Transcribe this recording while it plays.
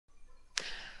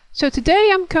So today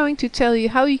I'm going to tell you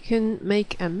how you can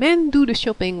make a man do the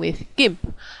shopping with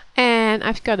GIMP. And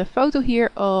I've got a photo here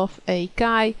of a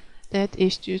guy that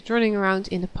is just running around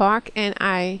in the park, and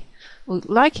I would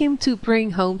like him to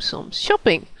bring home some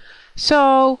shopping.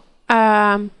 So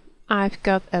I've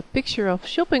got a picture of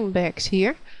shopping bags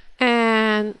here,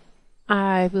 and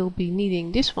I will be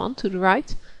needing this one to the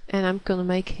right, and I'm gonna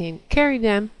make him carry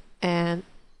them and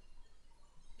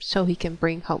so he can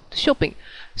bring home the shopping.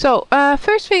 So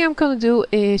first thing I'm gonna do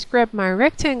is grab my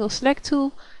rectangle select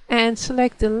tool and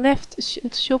select the left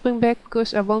shopping bag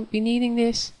because I won't be needing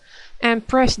this, and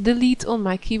press delete on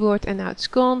my keyboard, and now it's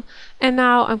gone. And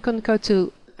now I'm gonna go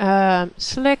to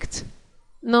select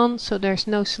none, so there's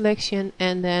no selection,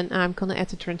 and then I'm gonna add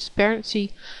the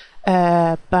transparency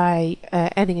by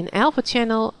adding an alpha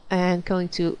channel and going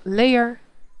to layer,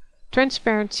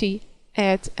 transparency,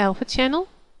 add alpha channel.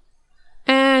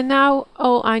 And now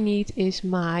all I need is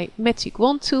my magic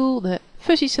wand tool, the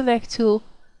fuzzy select tool,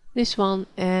 this one,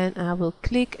 and I will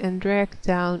click and drag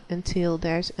down until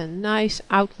there's a nice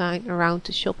outline around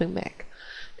the shopping bag.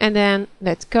 And then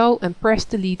let's go and press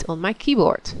delete on my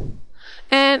keyboard.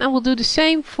 And I will do the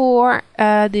same for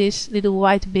this little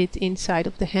white bit inside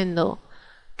of the handle.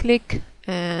 Click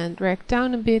and drag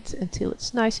down a bit until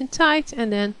it's nice and tight,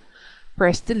 and then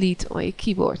press delete on your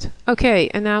keyboard. Okay,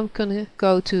 and now I'm gonna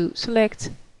go to select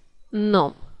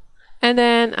none, and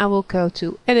then I will go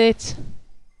to edit,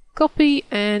 copy,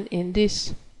 and in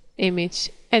this image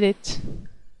edit,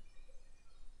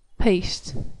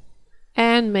 paste,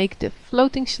 and make the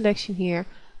floating selection here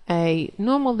a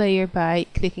normal layer by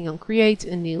clicking on create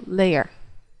a new layer.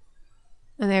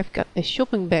 And I've got a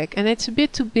shopping bag, and it's a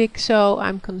bit too big, so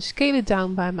I'm gonna scale it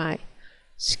down by my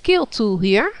scale tool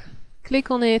here.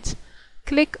 Click on it,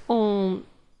 click on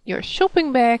your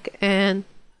shopping bag, and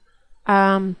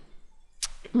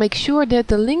make sure that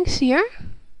the links here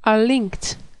are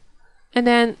linked, and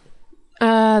then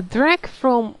drag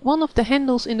from one of the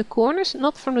handles in the corners,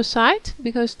 not from the side,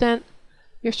 because then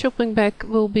your shopping bag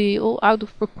will be all out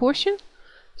of proportion.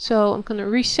 So I'm gonna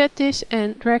reset this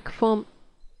and drag from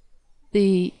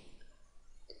the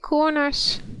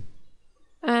corners,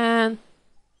 and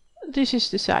this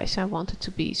is the size I want it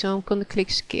to be, so I'm gonna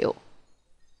click scale.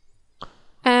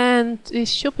 And this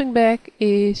shopping bag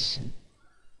is,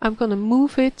 I'm gonna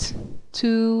move it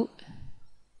to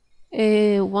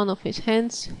one of his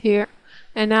hands here,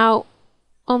 and now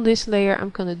on this layer I'm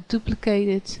gonna duplicate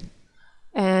it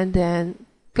and then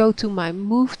go to my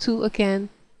move tool again.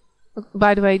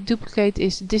 By the way, duplicate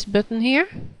is this button here,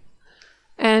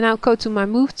 and I'll go to my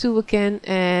move tool again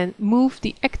and move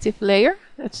the active layer,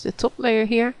 that's the top layer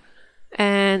here,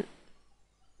 and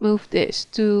move this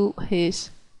to his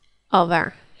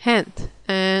other hand,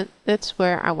 and that's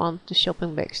where I want the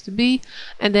shopping bags to be.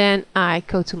 And then I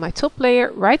go to my top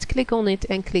layer, right click on it,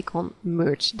 and click on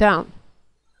merge down.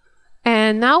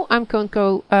 And now I'm going to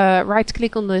go right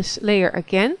click on this layer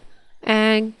again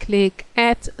and click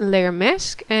add layer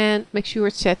mask, and make sure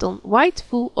it's set on white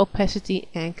full opacity,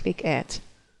 and click add.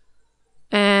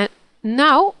 And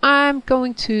now I'm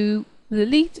going to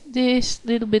delete this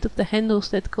little bit of the handles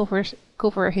that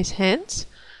cover his hands,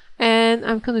 and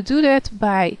I'm going to do that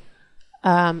by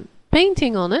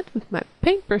painting on it with my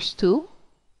paintbrush tool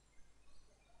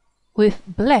with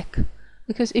black,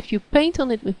 because if you paint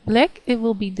on it with black it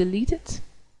will be deleted,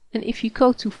 and if you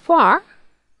go too far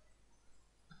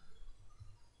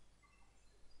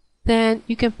then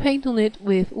you can paint on it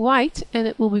with white and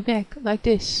it will be back like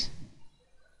this.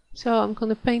 So I'm going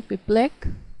to paint with black,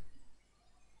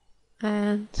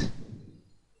 and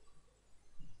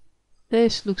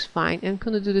this looks fine. I'm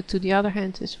going to do it to the other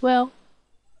hand as well,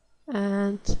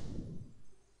 and it's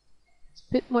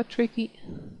a bit more tricky,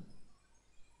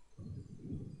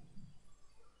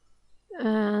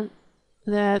 and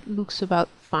that looks about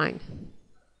fine.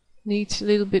 Needs a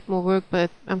little bit more work,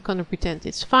 but I'm gonna pretend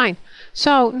it's fine.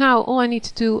 So now all I need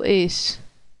to do is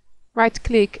right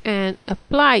click and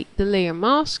apply the layer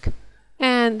mask,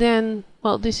 and then,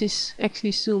 well, this is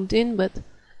actually zoomed in, but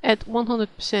at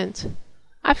 100%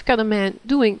 I've got a man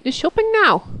doing the shopping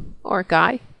now, or a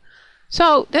guy.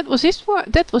 So that was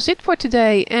it for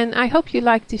today, and I hope you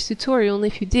liked this tutorial, and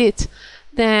if you did,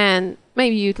 then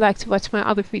maybe you'd like to watch my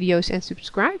other videos and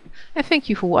subscribe, and thank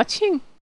you for watching.